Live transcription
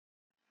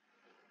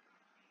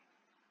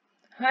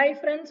Hi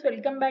friends,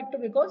 welcome back to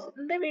Because.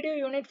 இந்த video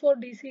unit 4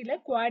 டிசியில்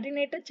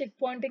coordinated check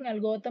Poynting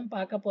algorithm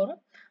பார்க்க போகிறோம்.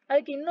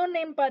 அதுக்கு இன்னொரு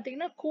நேம்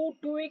பார்த்தீங்கன்னா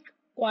Q2week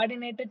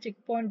கோஆர்டினேட்டட் செக்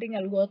பாயிண்டிங்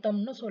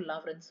அல்கோரிதம்னு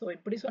சொல்லலாம் ஃப்ரெண்ட்ஸ். ஸோ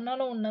இப்படி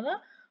சொன்னாலும் ஒன்று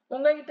தான்.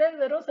 உங்ககிட்ட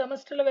வெறும்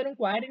செமஸ்டரில் வெறும்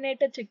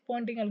கோஆர்டினேட்டட் செக்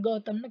பாயிண்டிங்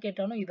அல்கோரிதம்னு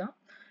கேட்டாலும் இதான்.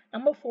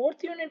 நம்ம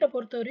 4th யூனிட்டை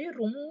பொறுத்தவரையும்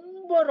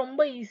ரொம்ப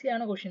ரொம்ப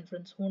ஈஸியான கொஷின்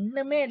ஃப்ரெண்ட்ஸ்.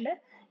 ஒன்றுமே இல்லை.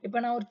 இப்போ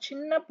நான் ஒரு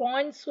சின்ன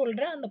பாயிண்ட்ஸ்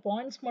சொல்கிறேன். அந்த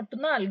பாயிண்ட்ஸ்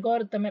மட்டும்தான்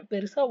அல்காரிதமே,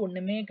 பெருசாக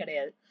ஒன்றுமே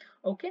கிடையாது.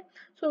 ஓகே,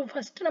 ஸோ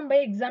ஃபர்ஸ்ட் நம்ம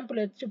எக்ஸாம்பிள்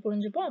வச்சு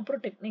புரிஞ்சுப்போம்,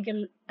 அப்புறம்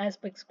டெக்னிக்கல்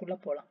ஆஸ்பெக்ட்ஸ்குள்ளே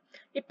போகலாம்.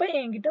 இப்போ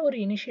என்கிட்ட ஒரு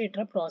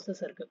இனிஷியேட்டர்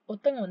ப்ராசஸ் இருக்குது.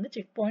 ஒருத்தவங்க வந்து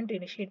செக் பாயிண்ட்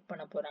இனிஷியேட்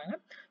பண்ண போகிறாங்க.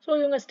 ஸோ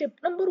இவங்க ஸ்டெப்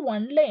நம்பர்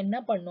 1ல் என்ன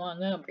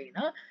பண்ணுவாங்க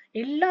அப்படின்னா,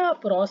 எல்லா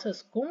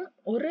ப்ராசஸ்க்கும்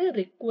ஒரு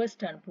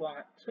ரிக்வெஸ்ட்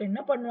அனுப்புவாங்க. ஸோ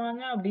என்ன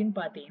பண்ணுவாங்க அப்படின்னு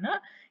பார்த்தீங்கன்னா,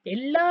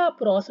 எல்லா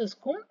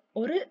ப்ராசஸ்க்கும்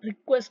ஒரு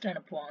ரிக்வெஸ்ட்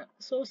அனுப்புவாங்க.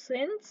 So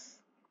sense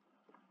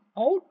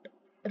out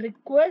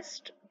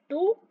request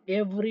to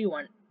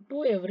everyone, to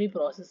every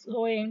process.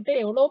 So என்கிட்ட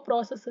எவ்வளோ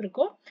ப்ராசஸ்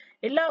இருக்கோ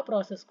எல்லா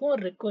ப்ராசஸ்க்கும்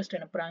ஒரு ரிக்வெஸ்ட்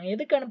அனுப்புகிறாங்க.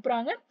 எதுக்கு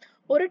அனுப்புகிறாங்க?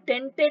 ஒரு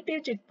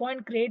டென்டேட்டிவ் செக்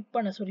பாயிண்ட் கிரியேட்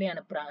பண்ண சொல்லி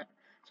அனுப்புகிறாங்க.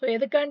 ஸோ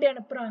எதுக்காண்டி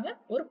அனுப்புகிறாங்க?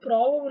 ஒரு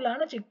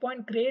ப்ராபபிளான செக்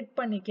பாயிண்ட் கிரியேட்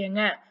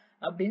பண்ணிக்கங்க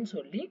அப்படின்னு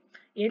சொல்லி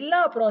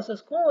எல்லா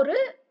ப்ராசஸ்க்கும் ஒரு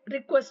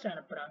ரிக்வெஸ்ட்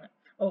அனுப்புகிறாங்க.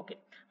 ஓகே,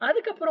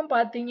 அதுக்கப்புறம்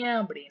பார்த்தீங்க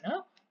அப்படின்னா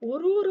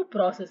ஒரு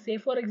ப்ராசஸ், சே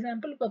ஃபார்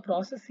எக்ஸாம்பிள் இப்போ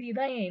ப்ராசஸ் சி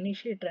தான் என்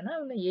இனிஷியேட்டர்னா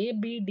அவங்க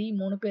ஏபிடி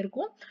 3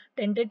 பேருக்கும்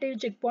டென்டேட்டிவ்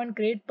செக் பாயிண்ட்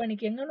கிரியேட்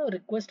பண்ணிக்கங்கன்னு ஒரு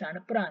ரிக்வெஸ்ட்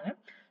அனுப்புகிறாங்க.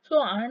 ஸோ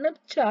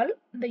அனுப்பிச்சால்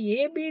இந்த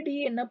ஏபிடி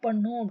என்ன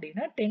பண்ணும்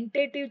அப்படின்னா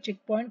டென்டேட்டிவ்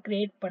செக் பாயிண்ட்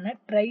கிரியேட் பண்ண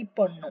ட்ரை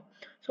பண்ணும்.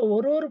 ஸோ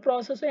ஒரு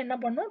ப்ராசஸும் என்ன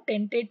பண்ணும்?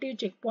 டென்டேட்டிவ்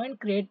செக்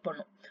பாயிண்ட் கிரியேட்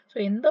பண்ணும். ஸோ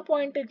எந்த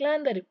பாயிண்ட்டுக்கெலாம்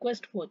இந்த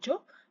ரிக்வெஸ்ட் போச்சோ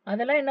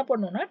அதெல்லாம் என்ன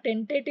பண்ணுன்னா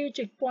டென்டேட்டிவ்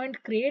செக் பாயிண்ட்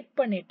கிரியேட்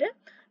பண்ணிட்டு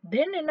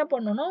தென் என்ன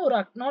பண்ணுன்னா ஒரு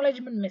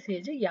அக்னாலேஜ்மெண்ட்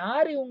மெசேஜ்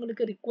யார்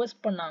இவங்களுக்கு ரிக்வெஸ்ட்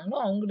பண்ணாங்களோ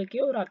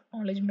அவங்களுக்கே ஒரு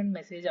அக்னாலேஜ்மெண்ட்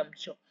மெசேஜ்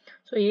அனுப்பிச்சோம்.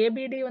 ஸோ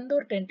ஏபிடி வந்து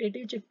ஒரு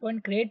டென்டேட்டிவ் செக்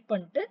பாயிண்ட் கிரியேட்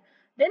பண்ணிட்டு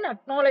தென்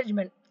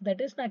அக்னாலேஜ்மெண்ட்,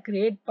 தட் இஸ் நான்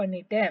கிரியேட்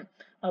பண்ணிட்டேன்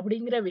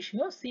அப்படிங்கிற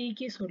விஷயம்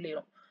சிக்கு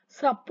சொல்லிடும்.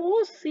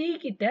 சப்போஸ் சி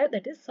கிட்ட,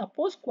 தட் இஸ்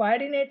சப்போஸ்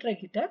கோஆர்டினேட்டர்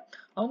கிட்ட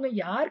அவங்க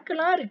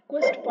யாருக்கெல்லாம்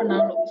ரிக்வெஸ்ட்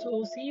பண்ணாங்களோ, ஸோ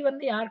சி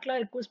வந்து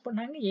யாருக்கெல்லாம் ரிக்வெஸ்ட்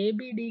பண்ணாங்க?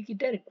 ஏபிடி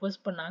கிட்ட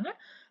ரிக்வெஸ்ட் பண்ணாங்க.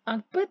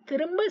 அப்போ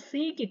திரும்ப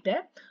சி கிட்ட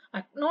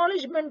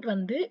அக்னாலேஜ்மெண்ட்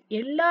வந்து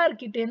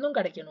எல்லார்கிட்டேருந்தும்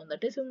கிடைக்கணும்.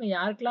 தட் இஸ் இவங்க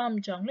யாருக்கெல்லாம்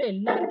அமிச்சாங்களோ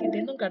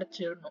எல்லார்கிட்டேருந்தும்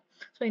கிடைச்சிடணும்.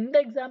 ஸோ இந்த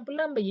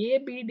எக்ஸாம்பிள் நம்ம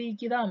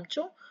ஏபிடிக்கு தான்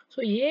அமிச்சோம்.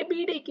 ஸோ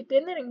ஏபிடி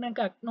கிட்டேருந்து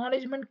எனக்கு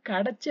அக்னாலேஜ்மெண்ட்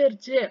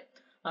கிடைச்சிருச்சு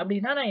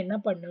அப்படின்னா நான் என்ன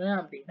பண்ணுவேன்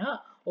அப்படின்னா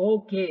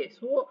ஓகே,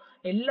 ஸோ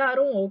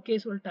எல்லாரும் ஓகே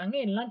சொல்லிட்டாங்க,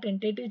 எல்லாம்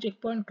டென்டேட்டிவ்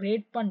செக் பாயிண்ட்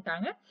கிரியேட்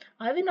பண்ணிட்டாங்க.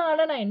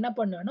 அதனால நான் என்ன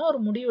பண்ணுவேன்னா ஒரு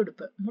முடிவு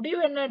எடுப்பேன். முடிவு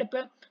என்ன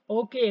எடுப்பேன்?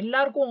 ஓகே,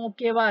 எல்லாருக்கும்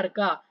ஓகேவா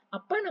இருக்கா,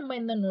 அப்ப நம்ம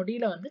இந்த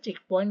நொடியில வந்து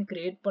செக் பாயிண்ட்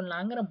கிரியேட்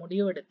பண்ணலாங்கிற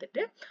முடிவு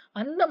எடுத்துட்டு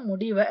அந்த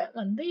முடிவை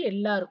வந்து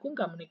எல்லாருக்கும்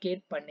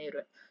கம்யூனிகேட்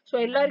பண்ணிடுவேன். ஸோ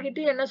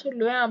எல்லார்கிட்டையும் என்ன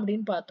சொல்லுவேன்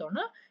அப்படின்னு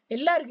பார்த்தோம்னா,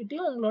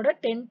 எல்லார்கிட்டையும் உங்களோட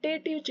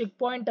டென்டேட்டிவ் செக்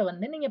பாயிண்ட்டை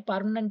வந்து நீங்க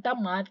பர்மனண்டா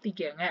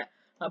மாத்திக்கங்க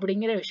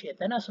அப்படிங்கிற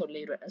விஷயத்த நான்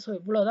சொல்லிடுவேன். ஸோ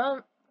இவ்வளோதான்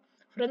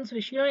ஃப்ரெண்ட்ஸ்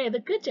விஷயம்.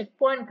 எதுக்கு? Check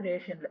point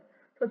கிரியேஷன்ல.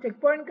 So check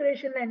point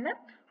கிரியேஷன்ல என்ன?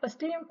 ஃபர்ஸ்ட்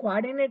டைம்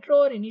கோஆர்டினேட்டரோ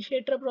ஒரு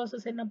இனிஷியேட்டர்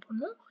ப்ராசஸ் என்ன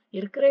பண்ணும்?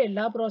 இருக்கிற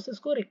எல்லா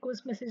ப்ராசஸ்க்கும்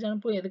ரிக்வெஸ்ட் மெசேஜ்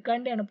அனுப்பும்.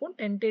 எதுக்காண்டி அனுப்பும்?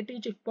 டென்டேட்டிவ்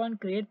செக் பாயிண்ட்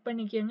கிரியேட்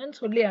பண்ணிக்கங்கன்னு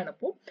சொல்லி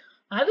அனுப்பும்.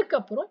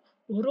 அதுக்கப்புறம்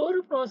ஒரு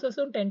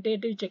ப்ராசஸும்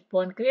டென்டேட்டிவ் செக்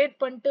பாயிண்ட் கிரியேட்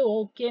பண்ணிட்டு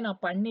ஓகே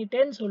நான்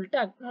பண்ணிட்டேன்னு சொல்லிட்டு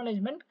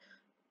அக்னாலேஜ்மெண்ட்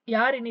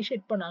யார்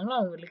இனிஷியேட் பண்ணாங்களோ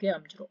அவங்களுக்கே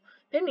அமைச்சிரும்.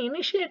 தென்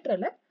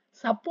இனிஷியேட்டர்ல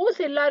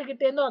சப்போஸ்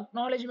எல்லார்கிட்ட இருந்தும்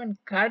அக்னாலேஜ்மெண்ட்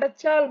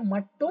கிடைச்சால்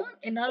மட்டும்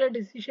என்னால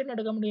டிசிஷன்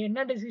எடுக்க முடியும்.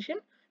 என்ன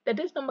டிசிஷன்? தட்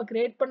இஸ் நம்ம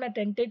கிரியேட் பண்ண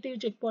டென்டேட்டிவ்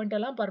செக் பாயிண்ட்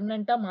எல்லாம்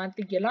பர்மனண்டா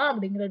மாத்திக்கலாம்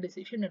அப்படிங்கிற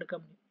டிசிஷன் எடுக்க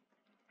முடியும்.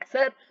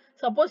 சார்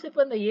சப்போஸ்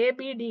இப்போ இந்த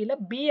ஏபிடியில்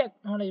பி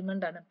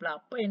அக்னாலேஜ்மெண்ட் அனுப்பலாம்,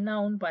 அப்போ என்ன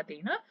ஆகும்னு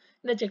பார்த்தீங்கன்னா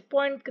இந்த செக்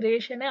பாயிண்ட்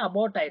கிரியேஷனே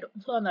அபோட் ஆகிடும்.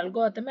 ஸோ அந்த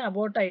அல்கோரிதமே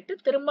அபோட் ஆகிட்டு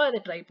திரும்ப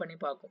அதை ட்ரை பண்ணி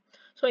பார்க்கும்.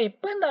 ஸோ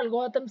எப்போ இந்த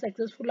அல்கோரிதம்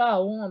சக்ஸஸ்ஃபுல்லாக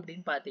ஆகும்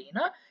அப்படின்னு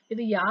பார்த்தீங்கன்னா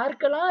இது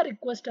யாருக்கெல்லாம்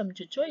ரிக்வெஸ்ட்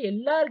அனுப்பிச்சிச்சோ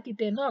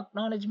எல்லார்கிட்டேருந்தும்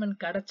அக்னாலேஜ்மெண்ட்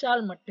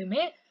கிடைச்சால்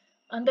மட்டுமே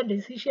அந்த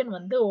டிசிஷன்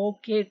வந்து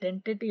ஓகே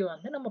டென்டேட்டிவ்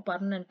வந்து நம்ம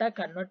பர்மனெண்ட்டாக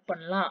கன்வெர்ட்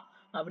பண்ணலாம்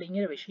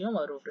அப்படிங்கிற விஷயம்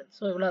வரும் ஃப்ரெண்ட்ஸ்.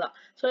 ஸோ இவ்வளோதான்.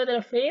 ஸோ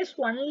இதில் ஃபேஸ்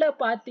 1ல்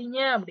பார்த்தீங்க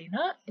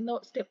அப்படின்னா இந்த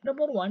ஸ்டெப்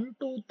நம்பர் 1,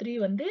 2, 3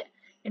 வந்து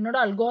என்னோட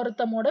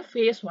அல்கோரிதமோட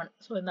ஃபேஸ் 1.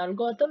 ஸோ இந்த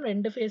அல்கோரிதம்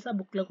 2 ஃபேஸாக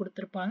புக்கில்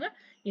கொடுத்துருப்பாங்க.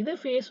 இது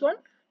ஃபேஸ் 1.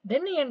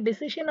 தென் என்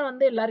டிசிஷனை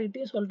வந்து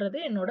எல்லார்கிட்டையும் சொல்கிறது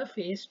என்னோட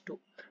ஃபேஸ் 2.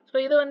 ஸோ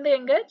இது வந்து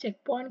எங்கள்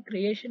செக் பாயிண்ட்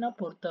கிரியேஷனை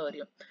பொறுத்த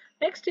வரையும்.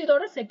 நெக்ஸ்ட்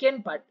இதோட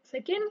செகண்ட் பார்ட்.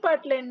 செகண்ட்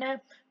பார்ட்டில் என்ன?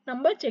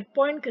 நம்ம செக்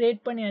பாயிண்ட் கிரியேட்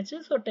பண்ணியாச்சு.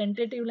 ஸோ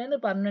டென்டேட்டிவ்லேருந்து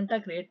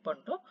பர்மனெண்ட்டாக கிரியேட்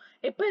பண்ணிட்டோம்.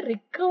 இப்போ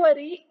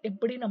ரிக்கவரி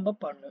எப்படி நம்ம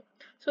பண்ணும்?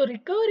 ஸோ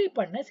ரிக்கவரி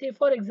பண்ண சே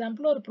ஃபார்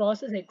எக்ஸாம்பிள் ஒரு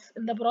ப்ராசஸ் எக்ஸ்,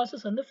 இந்த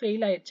ப்ராசஸ் வந்து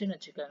ஃபெயில் ஆயிடுச்சுன்னு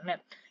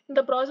வச்சுக்கோங்களேன்.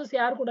 இந்த ப்ராசஸ்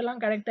யார்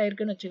கூடலாம் கனெக்ட்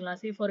ஆயிருக்குன்னு வச்சுக்கலாம்.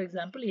 சே ஃபார்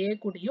எக்ஸாம்பிள் ஏ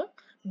கூடயும்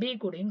பி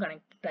கூடயும்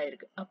கனெக்ட்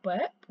ஆயிருக்கு. அப்போ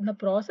இந்த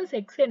ப்ராசஸ்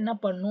எக்ஸ் என்ன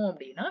பண்ணும்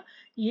அப்படின்னா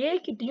ஏ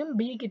கிட்டையும்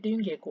பி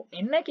கிட்டையும் கேட்கும்.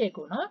 என்ன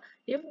கேட்கும்னா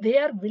if they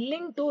are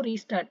willing to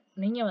restart,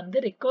 நீங்கள் வந்து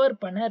ரிக்கவர்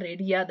பண்ண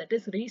ரெடியா, தட்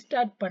இஸ்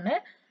ரீஸ்டார்ட் பண்ண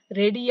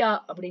ரெடியா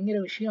அப்படிங்கிற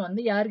விஷயம்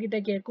வந்து யார்கிட்ட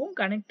கேட்கும்?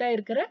 கனெக்ட்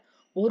ஆயிருக்கிற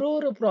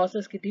ஒரு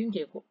ப்ராசஸ் கிட்டையும்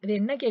கேட்கும். இது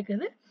என்ன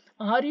கேட்குது?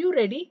 Are you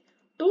ready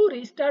to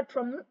restart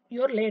from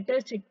your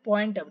latest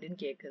checkpoint அப்படின்னு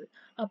கேக்குது.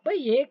 அப்ப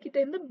A கிட்ட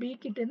இருந்து B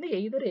கிட்ட இருந்து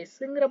either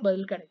Sங்கிற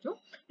பதில் கிடைக்கும்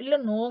இல்ல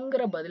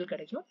நோங்கிற பதில்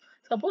கிடைக்கும்.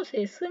 சப்போஸ்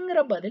Sங்கிற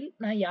பதில்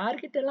நான்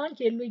யார்கிட்ட எல்லாம்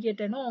கேள்வி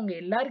கேட்டேனோ அவங்க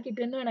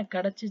எல்லார்கிட்ட இருந்தும் எனக்கு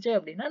கிடைச்சிச்சு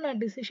அப்படின்னா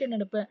நான் டிசிஷன்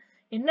எடுப்பேன்.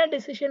 என்ன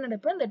டிசிஷன்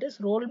எடுப்பேன்? தட் இஸ்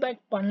ரோல்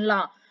பேக்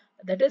பண்ணலாம்,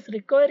 தட் இஸ்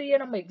ரிகவரியை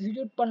நம்ம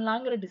எக்ஸிக்யூட்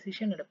பண்ணலாங்கிற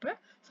டிசிஷன் எடுப்பேன்.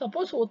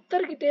 சப்போஸ்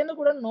ஒருத்தர்கிட்ட இருந்து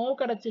கூட நோ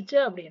கிடைச்சிச்சு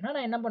அப்படின்னா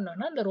நான் என்ன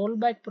பண்ணுவேன்னா இந்த ரோல்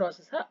பேக்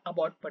ப்ராசஸை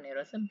அபார்ட்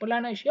பண்ணிடுவேன்.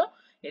 சிம்பிளான விஷயம்.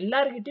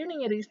 எல்லார்கிட்டயும்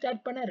நீங்க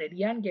ரீஸ்டார்ட் பண்ண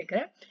ரெடியான்னு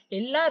கேட்கிறேன்.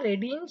 எல்லாம்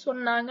ரெடின்னு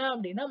சொன்னாங்க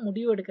அப்படின்னா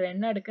முடிவு எடுக்கிறேன்.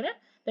 என்ன எடுக்கிறேன்?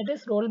 தட்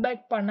இஸ் ரோல்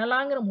பேக்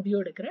பண்ணலாங்கிற முடிவு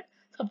எடுக்கிறேன்.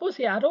 சப்போஸ்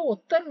யாரோ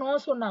ஒருத்தர் நோ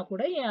சொன்னா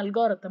கூட என்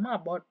அல்காரத்தமா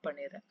அபார்ட்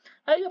பண்ணிடுறேன்.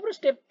 அதுக்கப்புறம்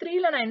ஸ்டெப்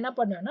 3ல நான் என்ன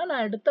பண்ணுவேன்னா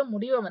நான் எடுத்த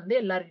முடிவை வந்து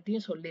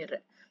எல்லார்கிட்டையும்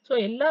சொல்லிடுறேன். ஸோ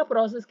எல்லா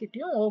ப்ராசஸ்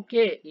கிட்டையும்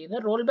ஓகே இதை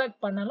ரோல்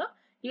பேக் பண்ணலாம்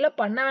இல்ல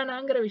பண்ண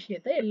வேணாங்கிற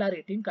விஷயத்த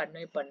எல்லார்கிட்டையும்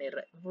கன்வே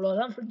பண்ணிடுறேன்.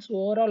 இவ்வளவுதான் ஃப்ரெண்ட்ஸ்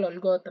ஓவரால்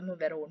அல்காரிதம்.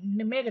 வேற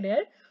ஒண்ணுமே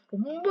கிடையாது.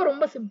 ரொம்ப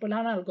ரொம்ப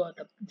சிம்பிளான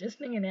அல்காரிதம்.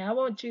 ஜஸ்ட் நீங்க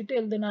ஞாபகம் வச்சுக்கிட்டு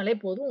எழுதினாலே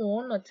போதும்.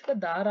 ஓன் வச்சுக்க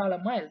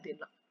தாராளமா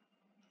எழுதிடலாம்.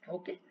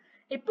 ஓகே,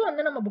 இப்போ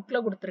வந்து நம்ம புக்ல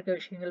கொடுத்துருக்க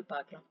விஷயங்கள்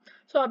பார்க்கலாம்.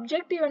 ஸோ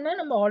அப்ஜெக்டிவ் என்ன,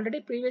 நம்ம ஆல்ரெடி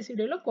ப்ரீவியஸ்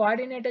வீடியோல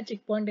கோஆர்டினேட்டட்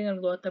செக் பாயிண்டிங்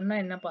அல்காரிதம்னா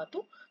என்ன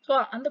பார்த்தோம். ஸோ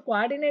அந்த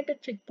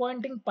கோஆர்டினேட்டட் செக்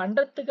பாயிண்டிங்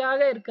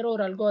பண்றதுக்காக இருக்கிற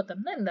ஒரு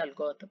அல்காரிதம் தான் இந்த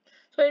algorithm.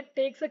 So it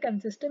takes a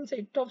consistent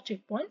set of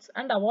check points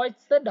and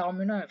avoids the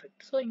டாமினோ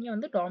effect. So இங்க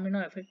வந்து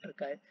டாமினோ எஃபெக்ட்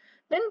இருக்காது.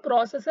 Then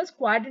processes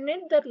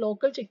coordinate their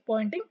local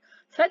checkpointing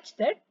such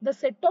that the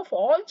set of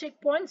all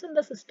checkpoints in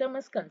the system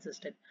is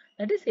consistent.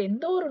 That is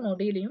எந்த ஒரு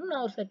நொடியிலையும்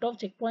நான் ஒரு set of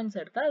checkpoints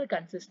எடுத்தா அது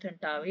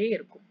கன்சிஸ்டன்டாவே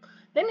இருக்கும்.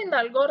 Then இந்த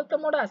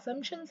அல்காரிதமோட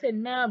அசம்ஷன்ஸ்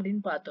என்ன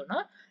அப்படின்னு பார்த்தோம்னா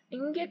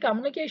இங்கே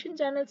கம்யூனிகேஷன்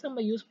சேனல்ஸ்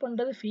நம்ம யூஸ்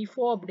பண்றது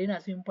FIFO அப்படின்னு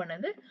அசியூம்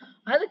பண்ணது.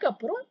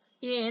 அதுக்கப்புறம்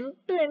எண்ட்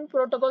டு எண்ட்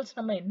ப்ரோட்டோகால்ஸ்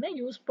நம்ம என்ன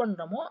யூஸ்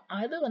பண்றோமோ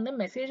அது வந்து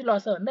மெசேஜ்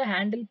லாஸை வந்து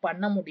ஹேண்டில்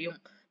பண்ண முடியும்.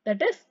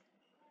 தட் இஸ்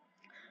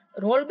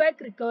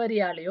ரோல்பேக்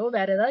ரிகவரியாலேயோ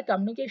வேற ஏதாவது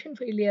கம்யூனிகேஷன்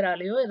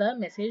ஃபெயிலியராலேயோ ஏதாவது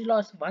மெசேஜ்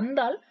லாஸ்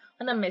வந்தால்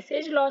அந்த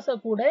மெசேஜ் லாஸை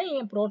கூட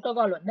என்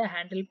ப்ரோட்டோகால் வந்து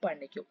ஹேண்டில்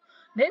பண்ணிக்கும்.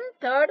 தென்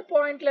தேர்ட்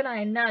பாயிண்ட்ல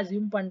நான் என்ன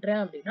அசியூம்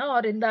பண்றேன் அப்படின்னா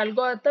இந்த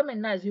அல்காரிதம்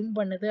என்ன அசியூம்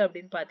பண்ணுது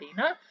அப்படின்னு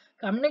பார்த்தீங்கன்னா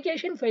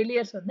கம்யூனிகேஷன்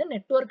ஃபெயிலியர்ஸ் வந்து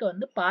நெட்வொர்க்கை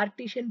வந்து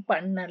பார்ட்டிஷன்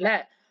பண்ணல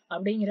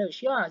அப்படிங்கிற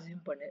விஷயம்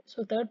அசியூம் பண்ணுது. ஸோ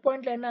தேர்ட்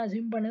பாயிண்ட்ல என்ன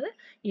அசியூம் பண்ணுது,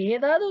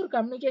 ஏதாவது ஒரு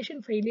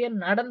கம்யூனிகேஷன் ஃபெயிலியர்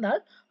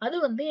நடந்தால் அது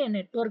வந்து என்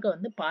நெட்வொர்க்கை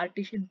வந்து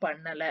பார்ட்டிஷன்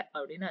பண்ணல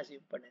அப்படின்னு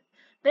அசியூம் பண்ணுது.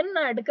 தென்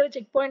நான் எடுக்கிற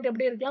செக் பாயிண்ட்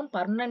எப்படி இருக்கலாம்,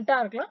 பர்மனண்டா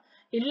இருக்கலாம்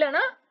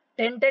இல்லைன்னா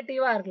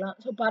டென்டேட்டிவா இருக்கலாம்.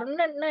 ஸோ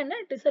பர்மனன்ட்னா என்ன,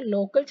 it is a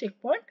local check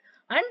point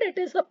and it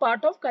is a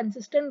part of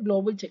consistent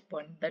global check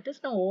point. That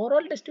is நான்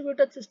ஓவரால்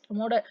டிஸ்ட்ரிபியூட்டட்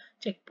சிஸ்டமோட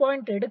செக்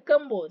பாயிண்ட்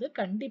எடுக்கும் போது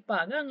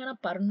கண்டிப்பாக அங்கே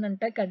நான்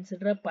பர்மனண்டா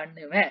கன்சிடர்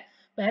பண்ணுவேன்.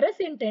 Whereas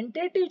in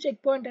tentative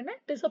checkpoint,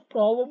 it is a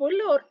probable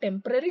or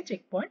temporary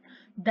checkpoint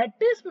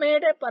that is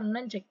made a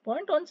permanent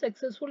checkpoint on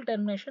successful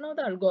termination of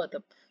the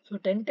algorithm. So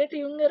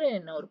tentative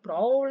ஒரு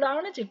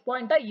probable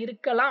checkpoint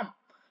இருக்கலாம்.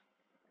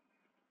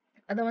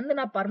 அதை வந்து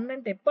நான்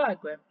பர்மனன்ட் எப்போ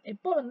ஆக்குவேன்,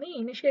 எப்போ வந்து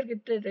இனிஷியல்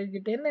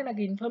கிட்ட இருந்து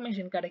எனக்கு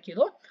இன்ஃபர்மேஷன்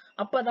கிடைக்குதோ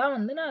அப்பதான்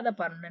வந்து நான் அதை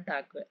பர்மனன்ட்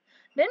ஆக்குவேன்.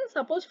 தென்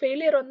சப்போஸ்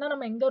ஃபெயிலியர் வந்தா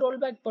நம்ம எங்க ரோல்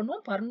பேக்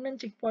பண்ணுவோம்,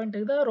 பர்மனன்ட் செக்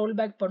பாயிண்ட்டுக்கு தான் ரோல்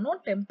பேக்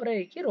பண்ணுவோம்,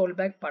 டெம்பரரிக்கு ரோல்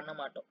பேக் பண்ண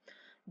மாட்டோம்.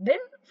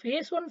 தென்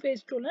phase 1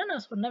 phase 2ல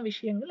நான் சொன்ன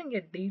விஷயங்கள் இங்க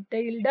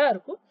டீடைல்டா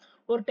இருக்கும்.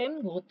 ஒரு டைம்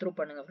கோ த்ரூ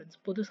பண்ணுங்க ஃப்ரெண்ட்ஸ்.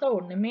 புதுசா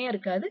ஒண்ணுமே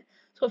இருக்காது.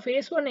 ஸோ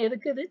phase 1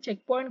 எதுக்கு, இது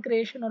செக் பாயிண்ட்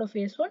கிரியேஷனோட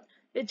phase 1,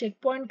 இது செக்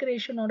பாயிண்ட்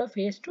கிரியேஷனோட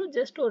phase 2.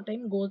 ஜஸ்ட் ஒரு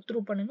டைம் கோ த்ரூ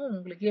பண்ணுங்க,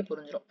 உங்களுக்கே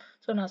புரிஞ்சிடும்.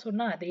 ஸோ நான்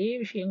சொன்ன அதே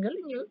விஷயங்கள்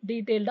இங்க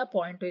டீடைல்டா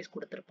பாயிண்ட் வைஸ்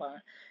கொடுத்துருப்பாங்க.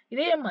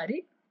 இதே மாதிரி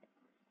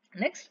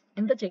நெக்ஸ்ட்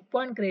இந்த செக்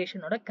பாயிண்ட்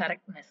கிரியேஷனோட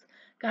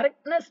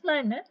கரெக்ட்னஸ்னா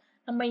என்ன,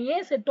 நம்ம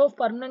ஏன் set of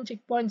permanent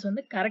check points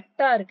வந்து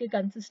கரெக்டா இருக்கு,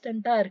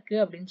 கன்சிஸ்டன்டா இருக்கு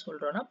அப்படின்னு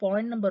சொல்றோம்னா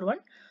பாயிண்ட் நம்பர்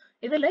 1,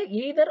 இதுல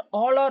either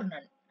all R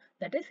none.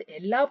 That is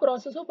எல்லா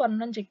ப்ராசஸும்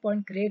பர்மனன்ட் செக்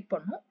பாயிண்ட் கிரியேட்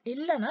பண்ணும்,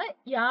 இல்லைன்னா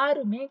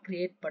யாருமே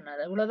கிரியேட்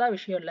பண்ணாது. அவ்வளவுதான்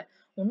விஷயம் இல்லை.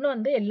 ஒண்ணு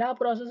வந்து எல்லா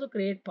ப்ராசஸும்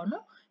கிரியேட்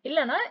பண்ணும்,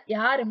 இல்லைன்னா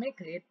யாருமே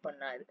கிரியேட்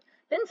பண்ணாது.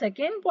 தென்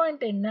செகண்ட்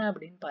பாயிண்ட் என்ன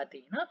அப்படின்னு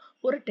பார்த்தீங்கன்னா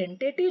ஒரு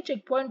டென்டேட்டிவ்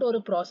செக் பாயிண்ட்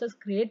ஒரு ப்ராசஸ்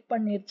கிரியேட்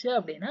பண்ணிருச்சு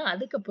அப்படின்னா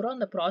அதுக்கப்புறம்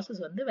அந்த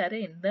ப்ராசஸ் வந்து வேற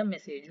எந்த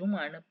மெசேஜும்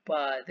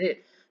அனுப்பாது.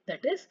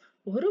 தட் இஸ்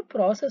ஒரு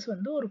ப்ராசஸ்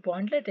வந்து ஒரு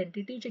பாயிண்ட்ல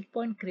டென்டேட்டிவ் செக்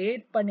பாயிண்ட்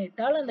கிரியேட்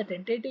பண்ணிட்டால் அந்த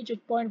டென்டேட்டிவ்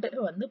செக் பாயிண்ட்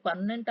வந்து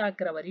பர்மனன்ட்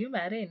ஆக்குற வரையும்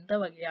வேற எந்த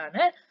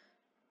வகையான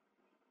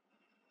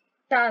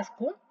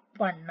டாஸ்க்கும்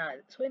பண்ணாது.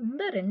 ஸோ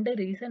இந்த ரெண்டு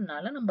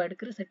ரீசன்னால நம்ம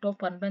எடுக்கிற set of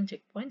permanent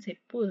check points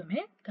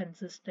எப்போதுமே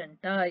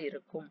கன்சிஸ்டண்டா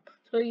இருக்கும்.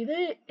 ஸோ இது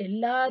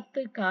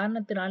எல்லாத்து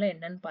காரணத்தினால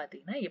என்னன்னு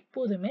பார்த்தீங்கன்னா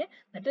எப்போதுமே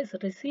தட் இஸ்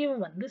ரிசீவ்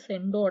வந்து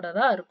சென்டோட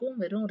தான் இருக்கும்,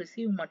 வெறும்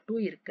ரிசீவ்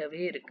மட்டும்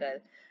இருக்கவே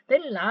இருக்காது.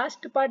 தென்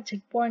லாஸ்ட் பார்ட்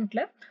செக்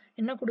பாயிண்ட்ல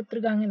என்ன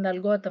கொடுத்துருக்காங்க இந்த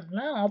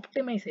அல்காரிதம்ல,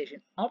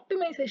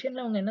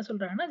 ஆப்டிமைசேஷன்ல அவங்க என்ன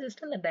சொல்றாங்கன்னா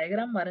ஜஸ்ட் அந்த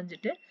டயக்ராம்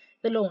வரைஞ்சிட்டு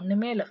இதுல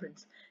ஒண்ணுமே இல்லை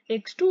ஃப்ரெண்ட்ஸ்.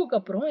 x2க்கு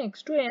அப்புறம்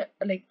x2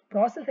 லைக்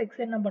ப்ராசஸ் x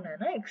என்ன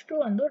பண்ணுதுன்னா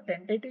x2 வந்து ஒரு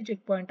டென்டேட்டிவ்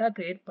செக் பாயிண்டா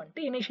கிரியேட்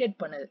பண்ணிட்டு இனிஷியேட்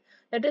பண்ணுது.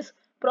 தட் இஸ்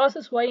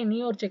ப்ராசஸ் y நீ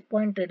ஒரு செக்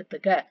பாயிண்ட்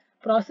எடுத்துக்க,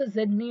 ப்ராசஸ்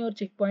z நீ ஒரு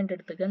செக் பாயிண்ட்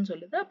எடுத்துக்கன்னு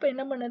சொல்லுது. அப்ப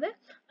என்ன பண்ணுது,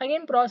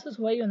 அகைன் ப்ராசஸ்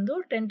y வந்து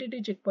ஒரு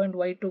tentative check point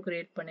y2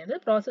 create பண்ணுது,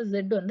 ப்ராசஸ்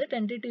z வந்து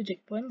tentative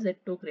check point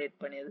z2 create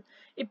பண்ணுது.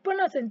 இப்போ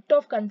நான் set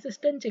of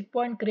consistent check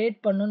point create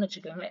பண்ணணும்னு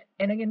வச்சுக்கோங்களேன்,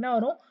 எனக்கு என்ன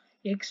வரும்,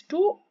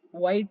 x2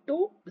 Y2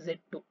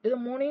 Z2 இது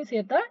மூணையும்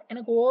சேர்த்தா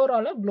எனக்கு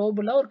ஓவராலா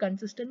குளோபலா ஒரு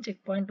கன்சிஸ்டன்ட்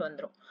செக் பாயிண்ட்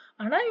வந்துடும்.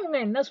 ஆனா இவங்க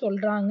என்ன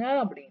சொல்றாங்க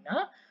அப்படின்னா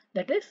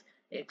தட் இஸ்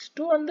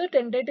x2 வந்து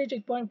டென்டேட்டிவ்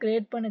செக் பாயிண்ட்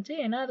கிரியேட் பண்ணுச்சு,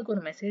 ஏன்னா அதுக்கு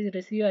ஒரு மெசேஜ்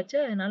ரிசீவ் ஆச்சு,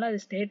 அதனால அது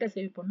ஸ்டேட்டஸ்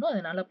சேவ் பண்ணும்,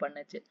 அதனால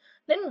பண்ணுச்சு.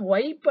 தென்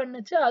y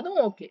பண்ணுச்சு,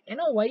 அதுவும் ஓகே,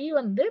 ஏன்னா y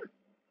வந்து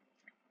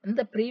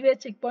இந்த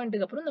ப்ரீவியஸ் செக்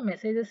பாயிண்ட்டுக்கு அப்புறம் இந்த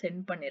மெசேஜை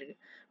சென்ட் பண்ணிருக்கு.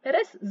 வேற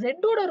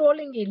ஜெட்டோட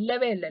ரோல் இங்க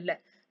இல்லவே இல்லைல்ல.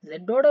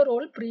 ஜெட்டோட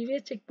ரோல்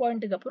ப்ரீவியஸ் செக்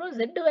பாயிண்ட்டுக்கு அப்புறம்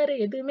ஜெட் வேற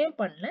எதுவுமே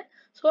பண்ணல.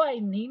 So I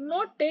need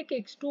not take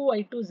x2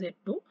 y2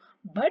 z2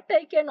 but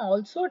I can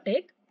also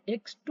take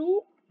x2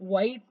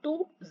 y2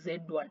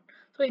 z1.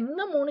 So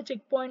இந்த 3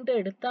 செக் பாயிண்ட்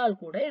எடுத்தால்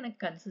கூட எனக்கு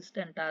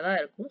கன்சிஸ்டண்டா தான்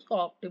இருக்கும், ஸோ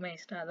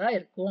ஆப்டிமைஸ்டா தான்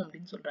இருக்கும்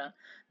அப்படின்னு சொல்றாங்க.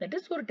 தட்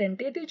இஸ் ஒரு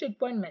டென்டேட்டிவ் செக்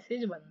பாயிண்ட்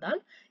மெசேஜ்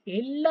வந்தால்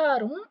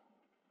எல்லாரும்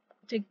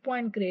செக்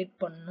பாயிண்ட் கிரியேட்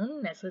பண்ணணும்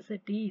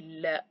நெசசிட்டி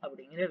இல்லை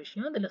அப்படிங்கிற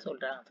விஷயம் இதுல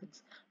சொல்றாங்க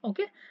ஃப்ரெண்ட்ஸ்.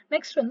 ஓகே,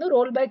 நெக்ஸ்ட் வந்து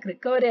ரோல் பேக்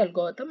ரிகவரி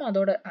அல்கோரிதம்.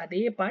 அதோட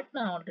அதே பார்ட்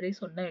நான் ஆல்ரெடி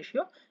சொன்ன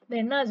விஷயம்.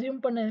 இது என்ன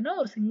அசியூம் பண்ணுதுன்னா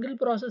ஒரு சிங்கிள்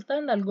ப்ராசஸ்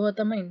தான் இந்த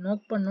அல்கோரிதமை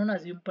இன்வோக் பண்ணணும்னு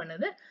அசியூம்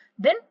பண்ணுது.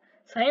 தென்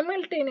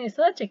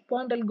சைமல்டேனியஸா செக்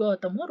பாயிண்ட்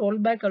அல்கோரிதமும்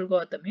ரோல் பேக்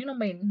அல்கோரிதமையும்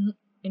நம்ம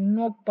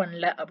இன்வோக்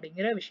பண்ணல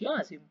அப்படிங்கிற விஷயம்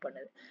அசியூம்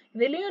பண்ணுது.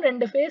 இதுலயும்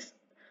 2 ஃபேஸ்.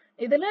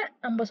 இதுல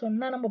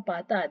நம்ம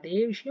பார்த்த அதே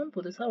விஷயம்,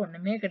 புதுசா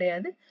ஒண்ணுமே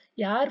கிடையாது.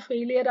 யார்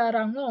ஃபெயிலியர்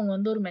ஆறாங்களோ அவங்க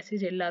வந்து ஒரு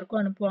மெசேஜ் எல்லாருக்கும்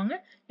அனுப்புவாங்க.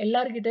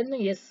 எல்லார்கிட்ட இருந்து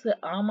எஸ்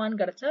ஆமான்னு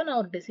கிடைச்சா நான்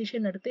ஒரு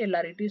டிசிஷன் எடுத்து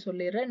எல்லார்கிட்டையும்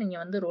சொல்லிடுறேன், நீங்க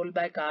வந்து ரோல்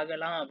பேக்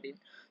ஆகலாம்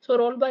அப்படின்னு. ஸோ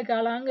ரோல் பேக்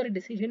ஆகலாங்கிற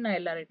டிசிஷன் நான்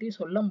எல்லார்கிட்டையும்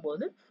சொல்லும்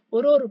போது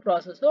ஒரு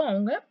ப்ராசஸும்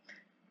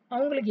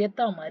அவங்களுக்கு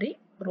ஏத்த மாதிரி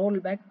ரோல்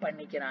பேக்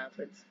பண்ணிக்கிறாங்க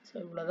ஃப்ரெண்ட்ஸ். ஸோ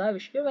இவ்வளவுதான்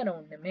விஷயம், வேற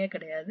ஒண்ணுமே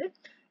கிடையாது.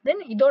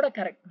 தென் இதோட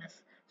கரெக்ட்னஸ்.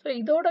 ஸோ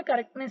இதோட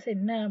கரெக்ட்னஸ்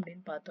என்ன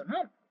அப்படின்னு பார்த்தோம்னா,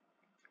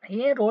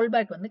 ஏன் ரோல்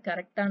பேக் வந்து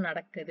கரெக்டா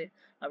நடக்குது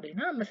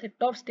அப்படின்னா நம்ம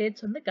செட் ஆஃப்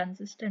ஸ்டேட்ஸ் வந்து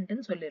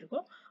கன்சிஸ்டன்ட்னு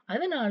சொல்லியிருக்கோம்.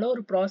 அதனால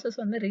ஒரு ப்ராசஸ்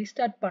வந்து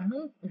ரீஸ்டார்ட்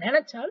பண்ணணும்னு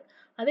நினைச்சால்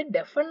அது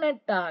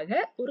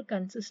டெஃபினட்டாக ஒரு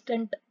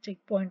கன்சிஸ்டன்ட்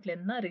செக் பாயிண்ட்ல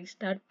இருந்து தான்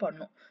ரீஸ்டார்ட்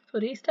பண்ணும்.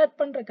 ஸோ ரீஸ்டார்ட்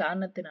பண்ற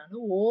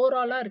காரணத்தினால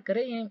ஓவராலா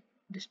இருக்கிற என்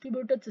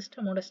டிஸ்ட்ரிபியூட்டட்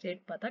சிஸ்டமோட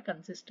ஸ்டேட் பார்த்தா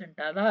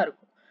கன்சிஸ்டன்டா தான்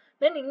இருக்கும்.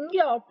 தென் இங்க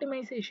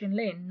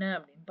ஆப்டிமைசேஷன்ல என்ன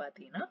அப்படின்னு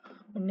பார்த்தீங்கன்னா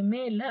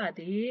ஒண்ணுமே இல்லை,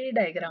 அதே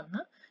டயக்ராம்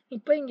தான்.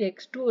 இப்போ இங்க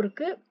x2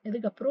 இருக்கு,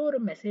 இதுக்கப்புறம் ஒரு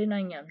மெசேஜ்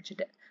நான் இங்க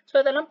அனுப்பிச்சிட்டேன். ஸோ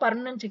இதெல்லாம்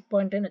பர்மனன்ட் செக்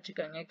பாயிண்ட்னு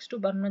வச்சுக்கோங்க. x2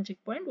 permanent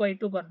check point,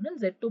 y2 permanent,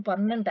 z2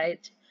 permanent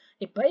ஆயிடுச்சு.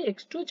 இப்போ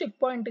x2 செக்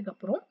பாயிண்ட்டுக்கு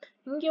அப்புறம்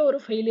இங்க ஒரு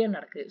ஃபெயிலியர்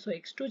நடக்குது. ஸோ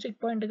x2 செக்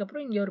பாயிண்ட்டுக்கு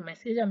அப்புறம் இங்க ஒரு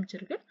மெசேஜ்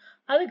அனுப்பிச்சிருக்கு,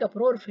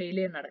 அதுக்கப்புறம் ஒரு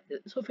ஃபெயிலியர்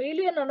நடக்குது. ஸோ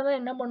ஃபெயிலியர் நடந்தா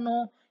என்ன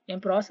பண்ணும்,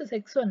 என் ப்ராசஸ்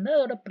x வந்து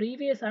அதோட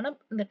ப்ரீவியஸான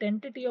இந்த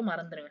டென்டேட்டிவ்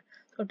மறந்துடுங்க.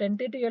 ஸோ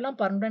டென்டேட்டிவ் எல்லாம்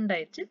பர்மனன்ட்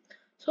ஆயிடுச்சு.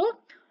 ஸோ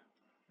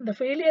இந்த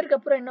ஃபெயிலியருக்கு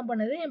அப்புறம் என்ன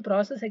பண்ணுது, என்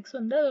ப்ராசஸ் எக்ஸ்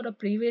வந்து அதோட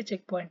ப்ரீவியஸ்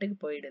செக் பாயிண்ட்டுக்கு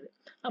போயிடுது.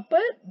 அப்போ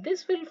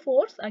this will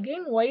force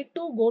again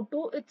y2 go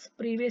to it's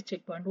previous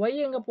check point. y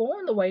எங்க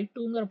போகும், இந்த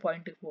y2ங்கிற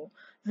பாயிண்ட்டுக்கு போகும்.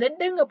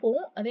 z எங்க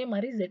போகும், அதே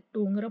மாதிரி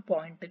z2ங்கிற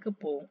பாயிண்ட்டுக்கு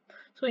போகும்.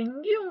 ஸோ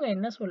இங்கே இவங்க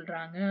என்ன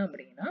சொல்றாங்க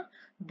அப்படின்னா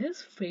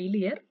this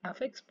failure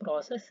affects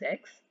process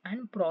X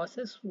and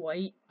process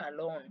y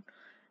alone.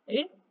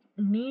 It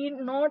need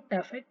not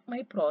affect my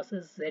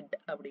process z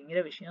அப்படிங்கிற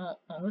விஷயம்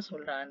அவங்க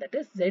சொல்றாங்க. தட்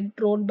இஸ்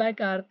z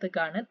ரோல்பேக்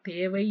ஆகிறதுக்கான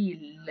தேவை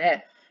இல்லை,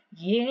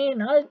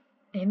 ஏன்னா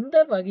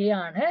எந்த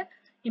வகையான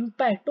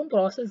இம்பேக்டும்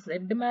ப்ராசஸ்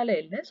z மேல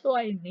இல்லை. So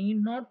I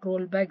need not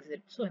roll back z.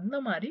 So இந்த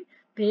மாதிரி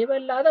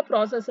தேவையில்லாத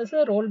ப்ராசஸஸ்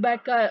ரோல்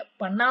பேக்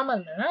பண்ணாம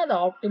இருந்ததுன்னா அது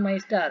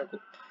ஆப்டிமைஸ்டா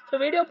இருக்கும். ஸோ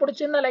வீடியோ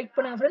பிடிச்சிருந்தா லைக்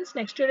பண்ணுங்க ஃப்ரெண்ட்ஸ்.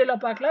 நெக்ஸ்ட் வீடியோல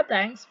பார்க்கலாம்.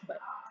 Thanks, by.